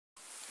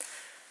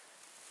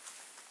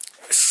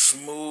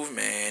Smooth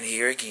man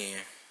here again,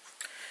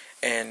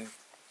 and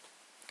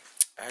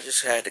I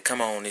just had to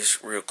come on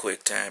this real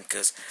quick time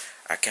because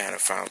I kind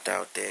of found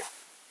out that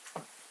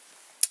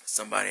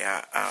somebody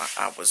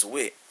I was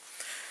with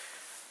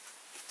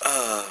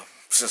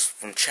since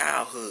from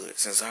childhood,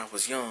 since I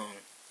was young,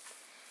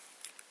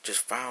 just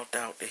found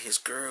out that his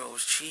girl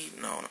was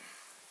cheating on him.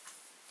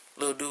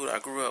 Little dude I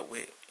grew up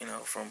with,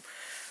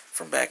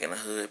 from back in the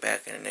hood,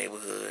 back in the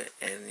neighborhood,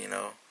 and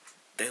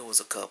there was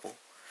a couple.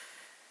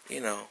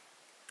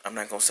 I'm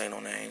not gonna say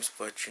no names,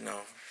 but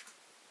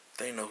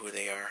they know who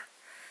they are.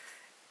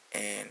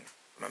 And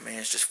my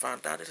man's just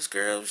found out that his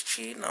girl was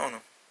cheating on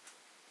him.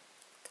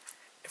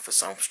 And for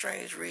some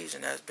strange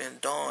reason, that's been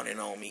dawning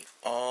on me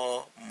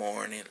all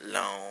morning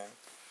long.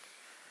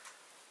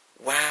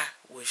 Why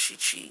would she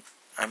cheat?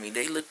 I mean,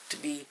 they looked to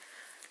be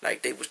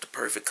like they was the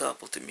perfect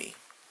couple to me.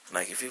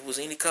 Like, if it was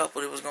any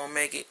couple that was gonna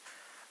make it,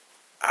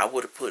 I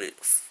would have put it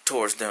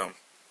towards them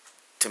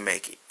to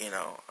make it,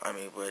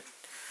 but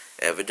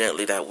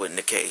evidently that wasn't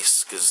the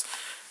case, because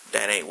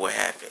that ain't what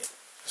happened.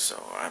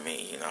 So,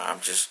 I'm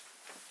just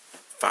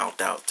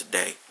found out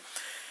today.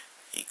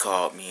 He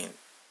called me and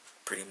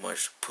pretty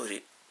much put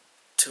it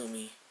to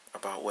me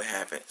about what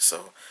happened.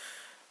 So,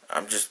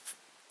 I'm just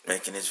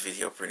making this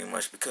video pretty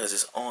much because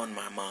it's on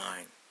my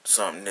mind.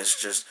 Something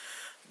that's just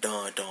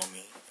dawned on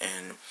me.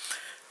 And,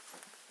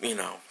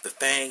 the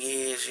thing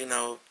is,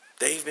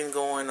 they've been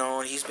going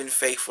on. He's been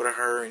faithful to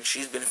her, and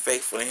she's been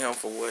faithful to him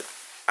for what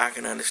I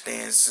can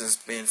understand since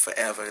been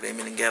forever. They've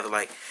been together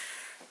like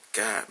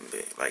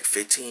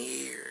 15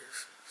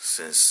 years.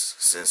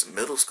 Since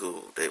middle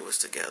school they was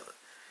together.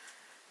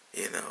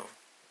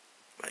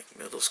 Like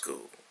middle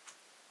school.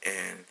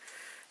 And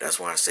that's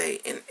why I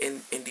say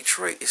in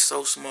Detroit it's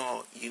so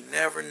small, you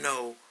never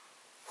know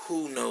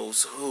who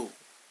knows who.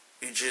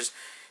 You just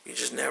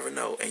never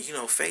know. And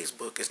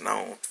Facebook is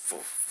known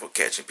for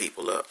catching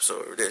people up.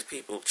 So if there's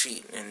people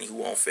cheating and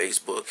you on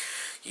Facebook,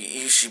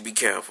 you should be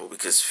careful,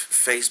 because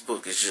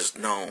Facebook is just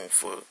known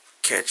for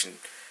catching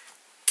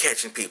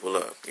people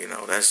up.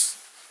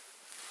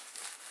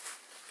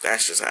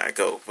 That's just how it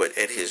goes. But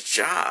at his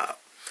job,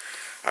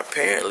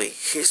 apparently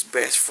his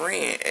best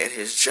friend at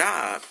his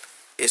job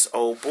is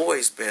old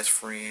boy's best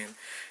friend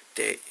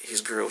that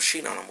his girl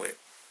cheating on him with.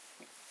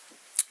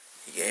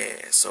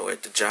 Yeah, so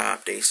at the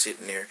job they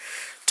sitting there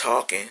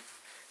talking,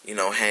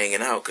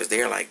 hanging out, because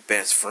they're like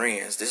best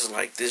friends.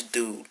 This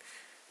dude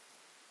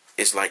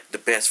is like the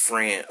best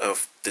friend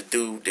of the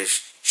dude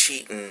that's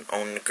cheating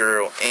on the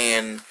girl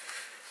and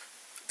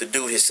the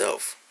dude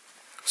himself.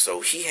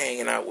 So he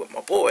hanging out with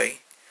my boy,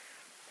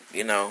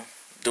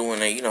 doing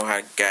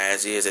how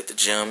guys is at the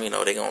gym.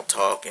 They gonna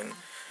talk and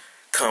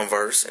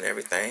converse and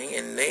everything,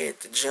 and they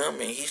at the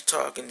gym and he's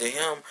talking to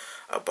him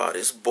about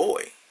his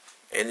boy.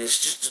 And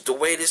it's just the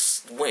way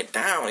this went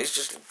down. It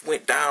just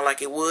went down like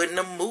it would in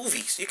the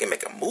movies. You can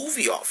make a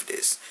movie off of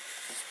this.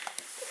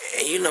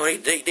 And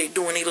they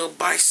doing their little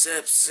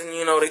biceps and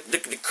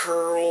the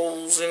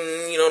curls and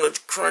the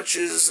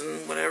crunches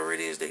and whatever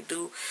it is they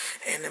do.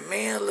 And the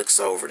man looks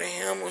over to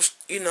him,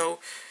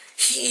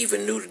 he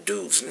even knew the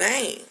dude's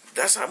name.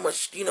 That's how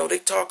much they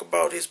talk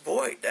about his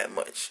boy that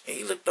much. And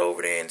he looked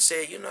over there and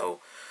said,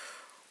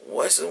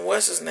 what's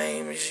his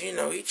name is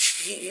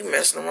he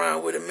messing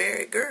around with a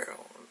married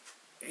girl.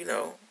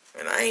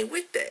 And I ain't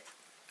with that.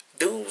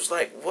 Dude was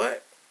like,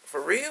 what? For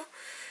real?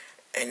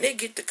 And they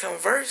get to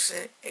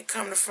conversing and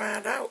come to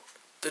find out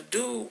the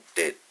dude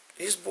that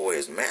his boy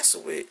is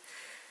messing with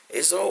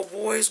is old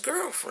boy's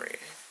girlfriend.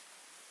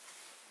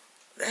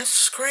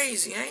 That's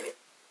crazy, ain't it?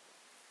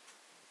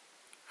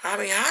 I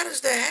mean, how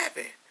does that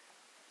happen?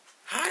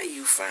 How do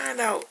you find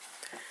out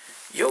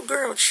your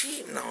girl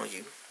cheating on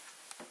you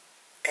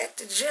at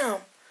the gym,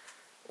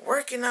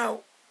 working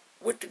out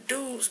with the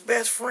dude's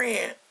best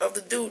friend of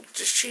the dude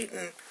just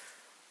cheating,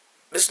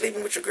 that's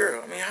sleeping with your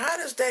girl? I mean, how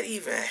does that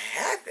even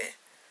happen?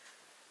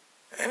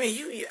 I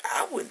mean,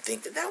 I wouldn't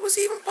think that was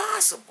even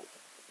possible.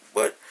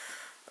 But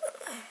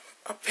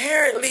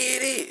apparently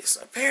it is.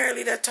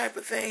 Apparently that type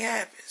of thing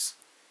happens.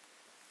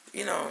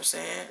 You know what I'm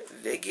saying?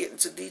 They get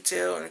into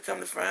detail and come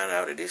to find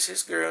out that it's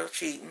his girl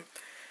cheating.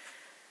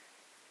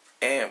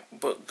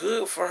 But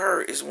good for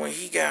her is when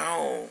he got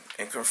home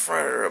and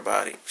confronted her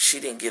about it, she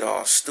didn't get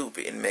all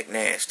stupid and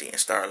McNasty and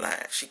start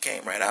lying. She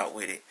came right out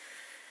with it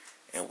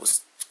and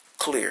was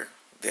clear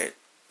that,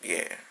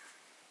 yeah,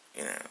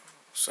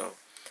 So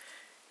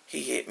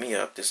he hit me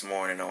up this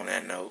morning on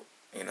that note.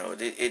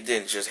 It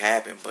didn't just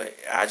happen, but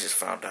I just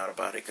found out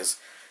about it because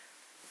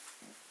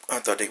I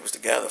thought they was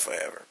together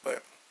forever.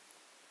 But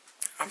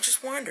I'm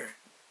just wondering,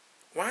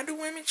 why do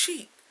women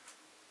cheat?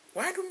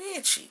 Why do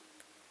men cheat?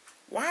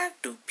 Why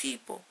do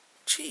people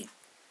cheat?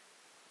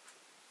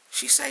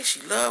 She say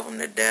she love him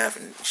to death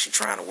and she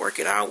trying to work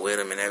it out with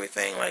him and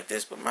everything like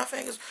this. But my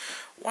thing is,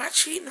 why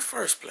cheat in the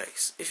first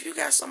place? If you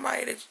got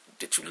somebody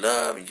that you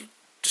love and you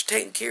just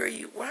taking care of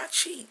you, why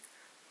cheat?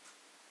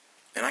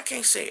 And I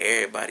can't say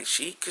everybody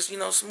cheat, because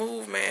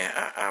Smooth man,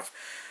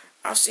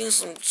 I've seen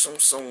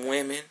some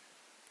women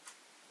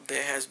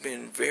that has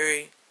been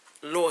very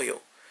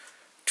loyal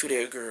to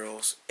their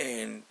girls,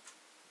 and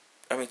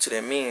to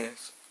their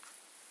men's,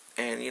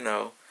 and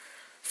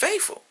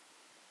faithful.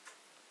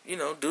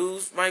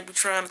 Dudes might be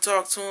trying to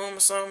talk to him or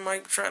something,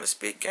 might be trying to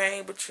spit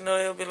game, but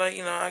they'll be like,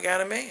 I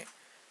got a man.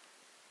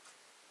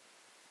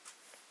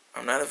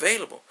 I'm not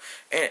available.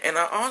 And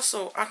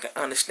I can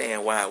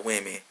understand why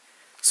women.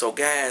 So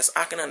guys,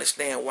 I can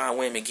understand why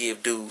women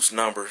give dudes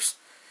numbers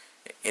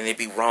and it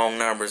be wrong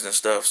numbers and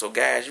stuff. So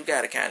guys, you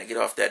gotta kind of get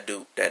off that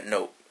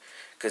note.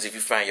 Because if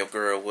you find your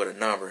girl with a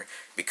number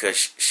because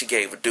she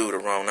gave a dude a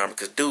wrong number,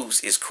 because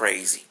dudes is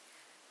crazy.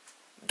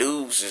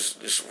 Dudes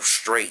is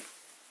straight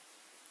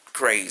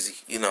crazy.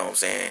 You know what I'm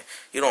saying?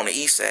 On the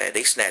east side,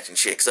 they snatching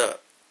chicks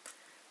up.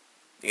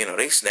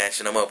 They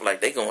snatching them up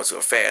like they going to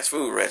a fast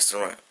food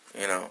restaurant.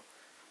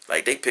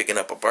 Like they picking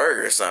up a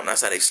burger or something.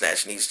 That's how they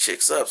snatching these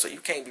chicks up. So you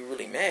can't be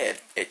really mad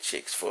at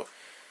chicks for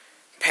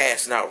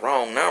passing out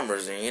wrong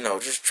numbers and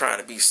just trying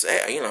to be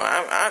sad.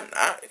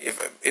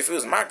 If it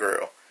was my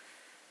girl,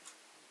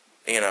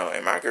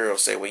 and my girl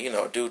said,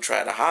 well, dude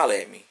tried to holler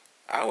at me,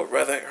 I would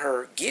rather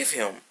her give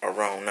him a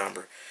wrong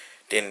number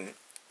than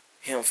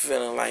him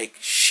feeling like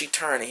she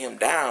turning him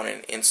down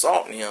and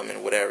insulting him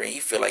and whatever, and he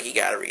feel like he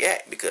gotta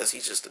react because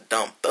he's just a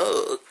dumb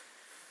thug.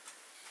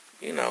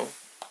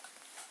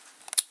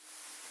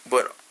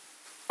 But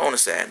on a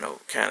sad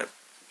note, kind of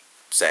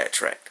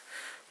sidetracked.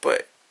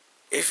 But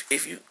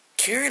if you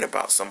caring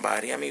about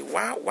somebody,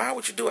 why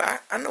would you do it?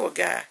 I know a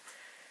guy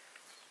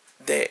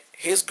that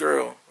his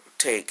girl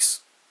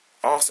takes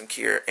awesome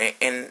care,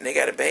 and they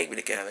got a baby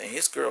together, and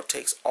his girl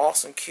takes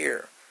awesome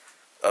care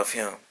of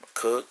him.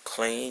 Cook,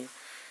 clean,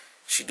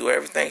 she do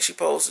everything she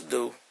supposed to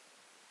do.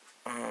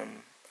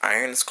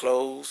 Iron his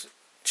clothes.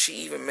 She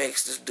even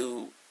makes this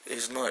dude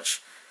his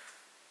lunch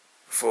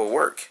for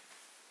work.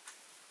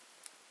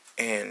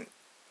 And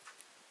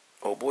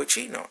old boy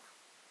cheating on her.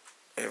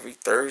 Every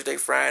Thursday,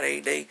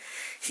 Friday,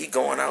 he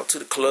going out to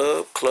the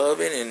club,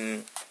 clubbing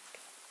and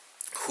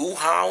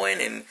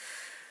hoo-hawing and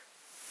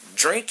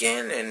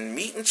drinking and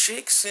meeting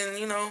chicks, and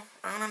I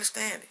don't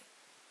understand it.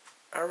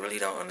 I really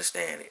don't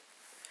understand it.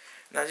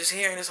 Now just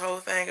hearing this whole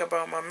thing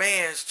about my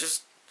man's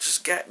just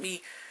got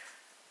me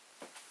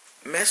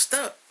messed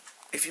up.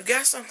 If you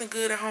got something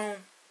good at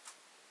home,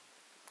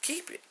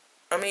 keep it.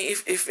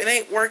 If it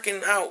ain't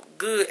working out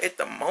good at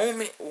the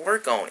moment,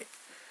 work on it.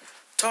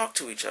 Talk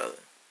to each other.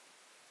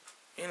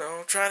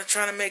 Try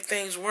to make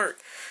things work.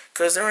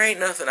 Cause there ain't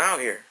nothing out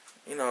here.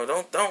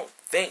 Don't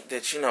think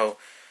that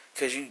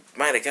cause you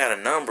might have got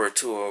a number or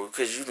two, or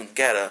cause you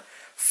got a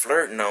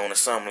flirting on or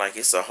something, like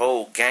it's a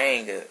whole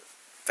gang of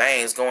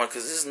things going.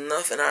 Cause there's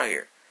nothing out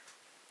here.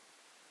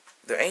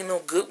 There ain't no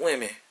good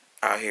women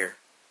out here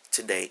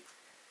to date,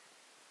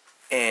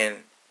 and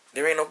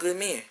there ain't no good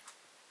men.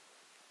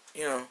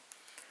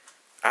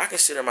 I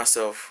consider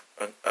myself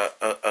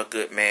a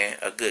good man,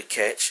 a good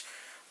catch.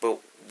 But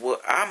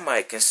what I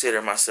might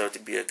consider myself to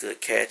be a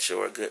good catch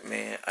or a good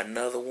man,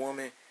 another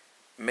woman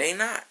may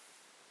not.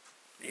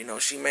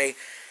 She may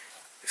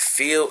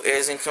feel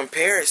as in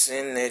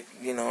comparison that,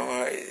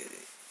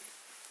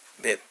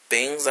 that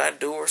things I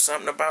do or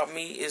something about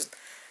me is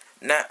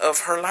not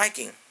of her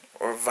liking.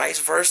 Or vice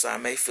versa. I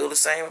may feel the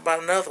same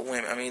about another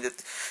woman.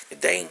 The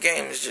dating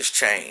game has just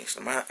changed.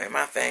 And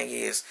my thing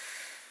is,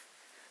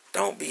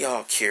 don't be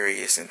all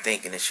curious and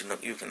thinking that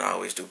you can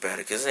always do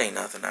better, because there ain't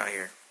nothing out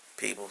here,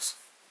 peoples.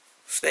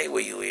 Stay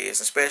where you is,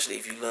 especially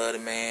if you love the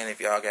man,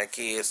 if y'all got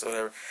kids or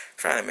whatever.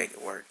 Try to make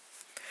it work.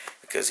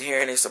 Because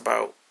hearing this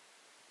about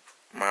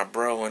my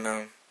bro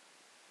and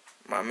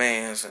my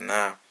mans, and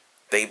now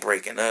they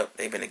breaking up.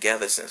 They've been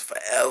together since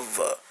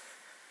forever.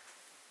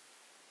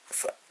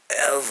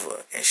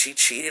 And she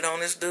cheated on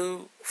this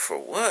dude? For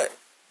what?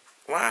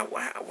 Why?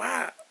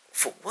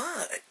 For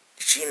what?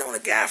 Cheating on a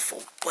guy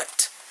for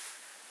what?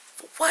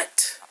 For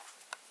what?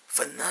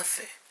 For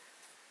nothing.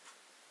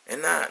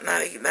 And now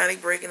they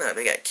breaking up.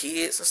 They got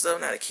kids and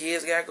stuff. Now the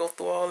kids gotta go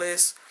through all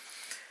this.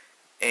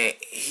 And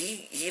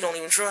he don't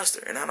even trust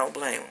her. And I don't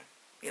blame him.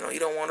 He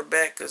don't want her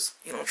back because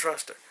he don't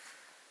trust her.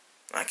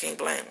 I can't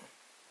blame him.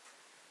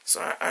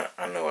 So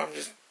I know I'm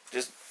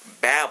just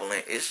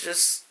babbling. It's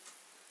just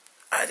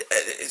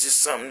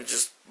something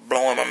just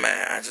blowing my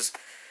mind. I just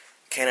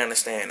can't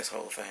understand this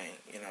whole thing.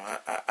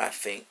 I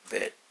think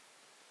that,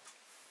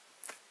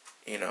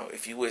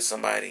 if you with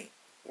somebody,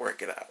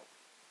 work it out.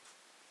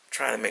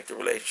 Try to make the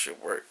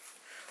relationship work.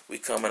 We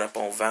coming up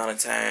on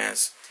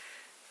Valentine's,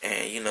 and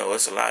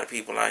it's a lot of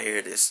people out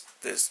here that's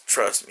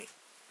trust me,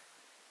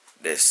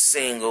 that's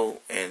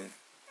single and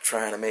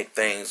trying to make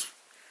things,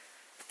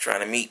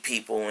 trying to meet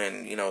people,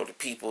 and the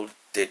people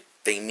that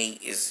they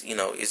meet is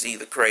is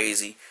either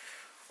crazy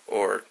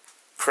or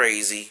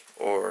crazy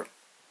or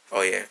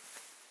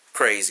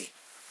crazy.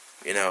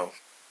 It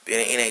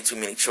ain't too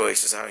many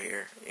choices out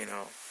here.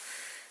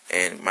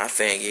 And my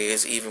thing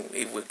is, even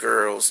with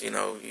girls,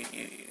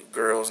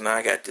 girls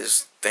now got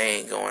this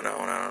thing going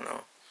on, I don't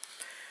know,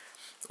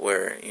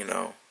 where,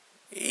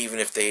 even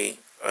if they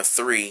are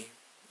 3,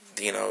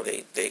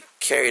 they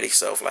carry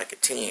themselves like a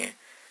 10,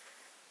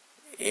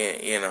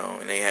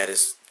 and they had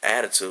this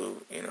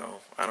attitude,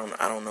 I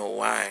don't know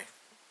why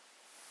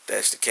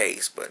that's the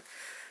case, but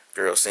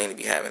Girls seem to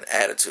be having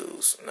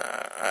attitudes. Nah,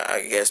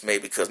 I guess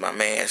maybe because my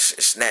man is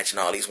snatching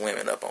all these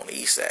women up on the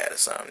east side or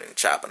something and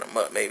chopping them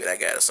up. Maybe that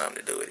got something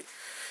to do with it.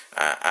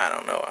 I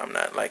don't know. I'm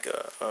not like you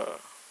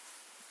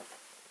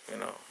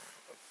know,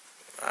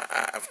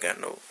 I've got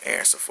no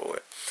answer for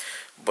it.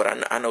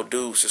 But I know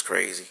dudes is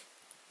crazy.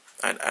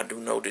 I do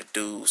know that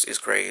dudes is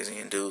crazy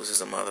and dudes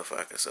is a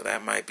motherfucker. So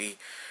that might be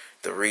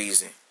the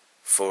reason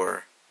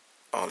for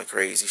all the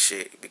crazy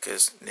shit,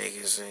 because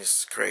niggas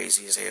is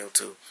crazy as hell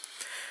too.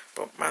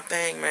 But my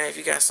thing, man, if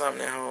you got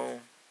something at home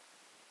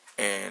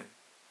and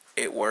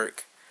it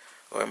work,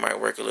 or it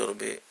might work a little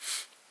bit,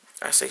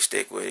 I say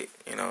stick with it.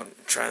 You know,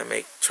 try to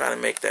make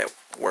that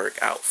work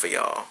out for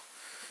y'all.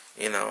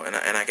 You know, and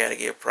I gotta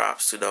give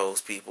props to those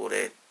people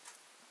that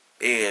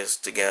is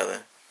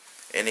together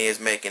and is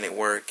making it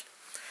work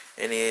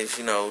and is,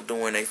 you know,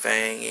 doing their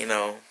thing. You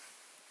know,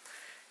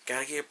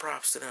 gotta give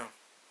props to them.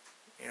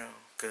 You know,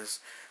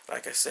 because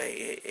like I say,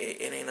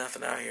 it ain't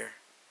nothing out here.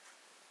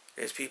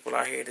 There's people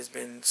out here that's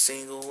been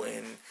single,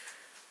 and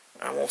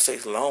I won't say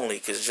lonely,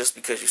 because just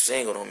because you're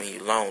single don't mean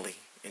you're lonely.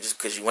 And just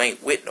because you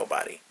ain't with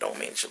nobody don't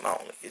mean you're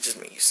lonely. It just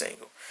means you're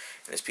single.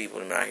 And there's people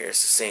out here that's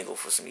single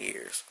for some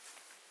years.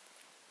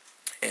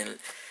 And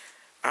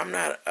I'm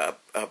not a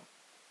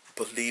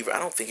believer. I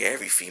don't think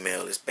every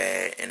female is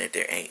bad and that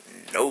there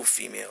ain't no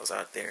females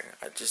out there.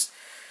 I just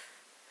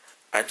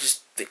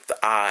think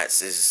the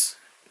odds is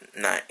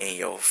not in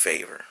your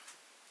favor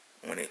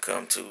when it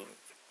comes to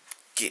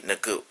getting a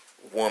good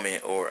woman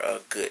or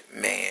a good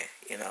man.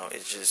 You know,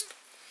 it's just,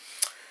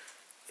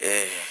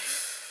 you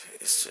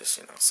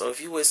know. So if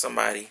you with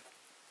somebody,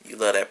 you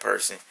love that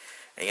person,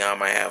 and y'all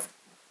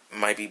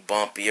might be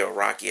bumpy or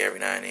rocky every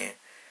now and then,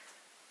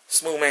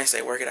 Smooth Man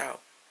say work it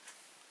out.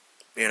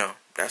 You know,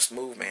 that's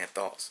Smooth Man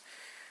thoughts.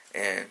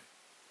 And,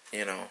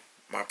 you know,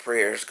 my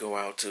prayers go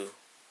out to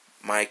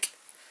Mike,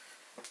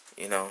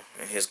 you know,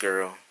 and his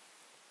girl.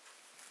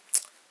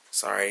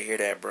 Sorry to hear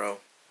that, bro.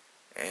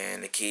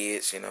 And the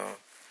kids, you know,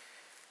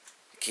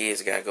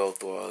 kids gotta go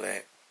through all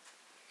that.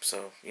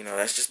 So, you know,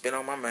 that's just been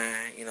on my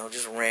mind, you know,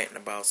 just ranting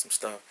about some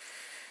stuff.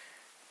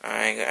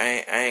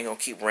 I ain't gonna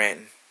keep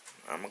ranting.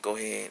 I'm gonna go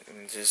ahead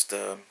and just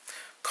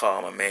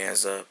call my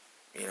mans up.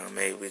 You know,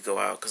 maybe we go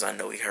out, because I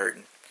know he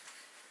hurting.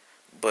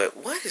 But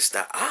what is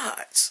the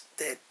odds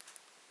that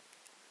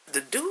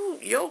the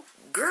dude, your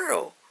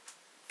girl,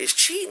 is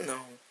cheating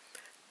on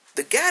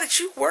the guy that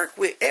you work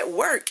with at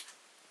work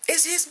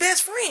is his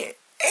best friend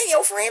and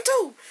your friend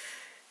too?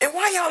 And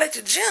while y'all at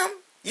the gym,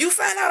 you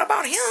find out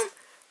about him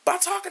by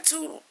talking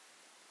to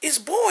his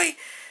boy.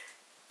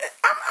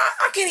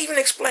 I can't even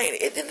explain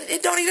it.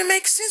 It don't even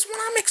make sense when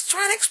I'm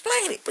trying to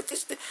explain it. But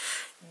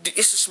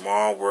it's a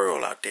small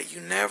world out there. You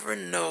never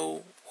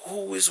know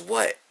who is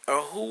what or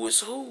who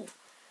is who.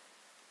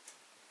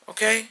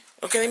 Okay,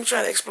 let me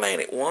try to explain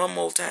it one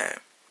more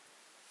time.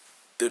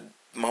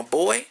 My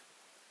boy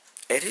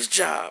at his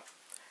job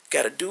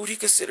got a dude he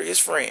consider his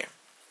friend.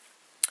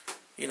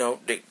 You know,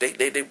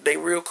 they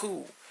real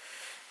cool.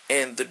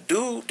 And the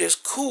dude that's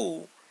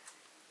cool,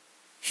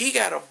 he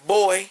got a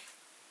boy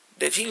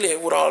that he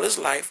lived with all his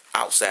life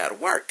outside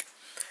of work.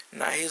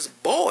 Now his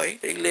boy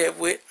they live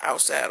with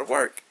outside of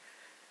work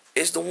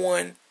is the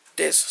one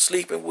that's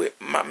sleeping with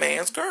my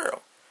man's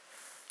girl.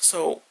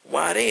 So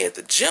while they at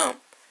the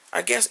gym,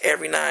 I guess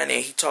every now and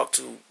then he talked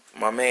to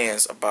my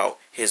man's about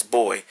his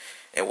boy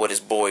and what his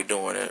boy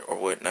doing or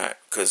whatnot,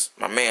 because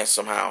my man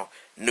somehow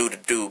knew the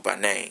dude by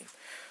name.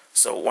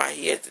 So while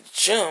he at the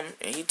gym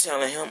and he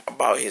telling him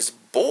about his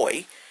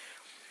boy,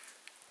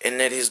 and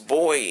that his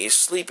boy is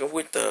sleeping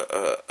with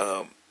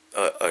a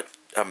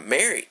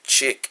married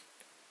chick,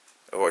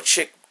 or a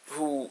chick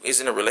who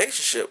is in a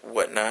relationship,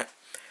 whatnot,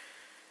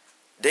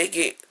 they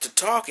get to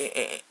talking,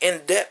 and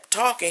in depth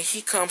talking,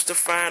 he comes to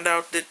find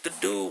out that the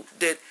dude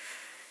that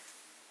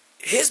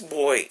his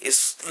boy is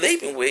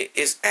sleeping with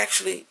is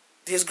actually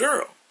his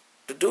girl.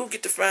 The dude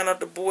get to find out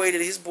the boy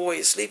that his boy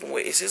is sleeping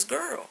with is his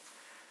girl.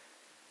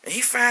 And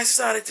he finds this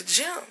out at the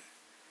gym.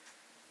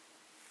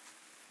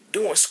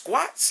 Doing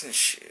squats and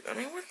shit. I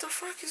mean, what the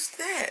fuck is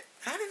that?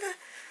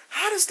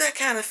 How does that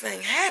kind of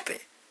thing happen?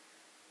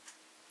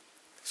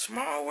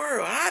 Small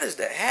world. How does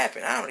that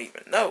happen? I don't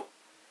even know.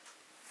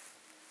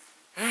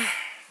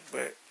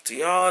 But to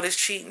y'all that's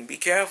cheating, be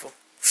careful.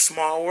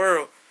 Small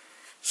world.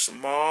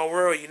 Small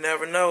world, you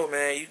never know,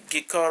 man. You can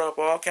get caught up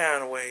all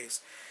kind of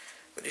ways.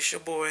 But it's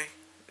your boy,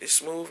 it's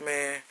Smooth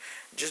Man,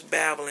 just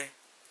babbling,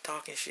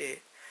 talking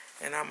shit.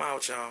 And I'm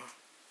out, y'all.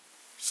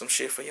 Some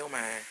shit for your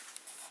mind.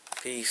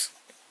 Peace.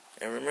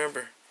 And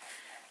remember,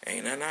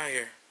 ain't nothing out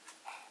here.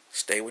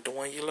 Stay with the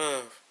one you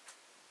love.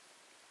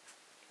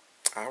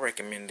 I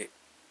recommend it.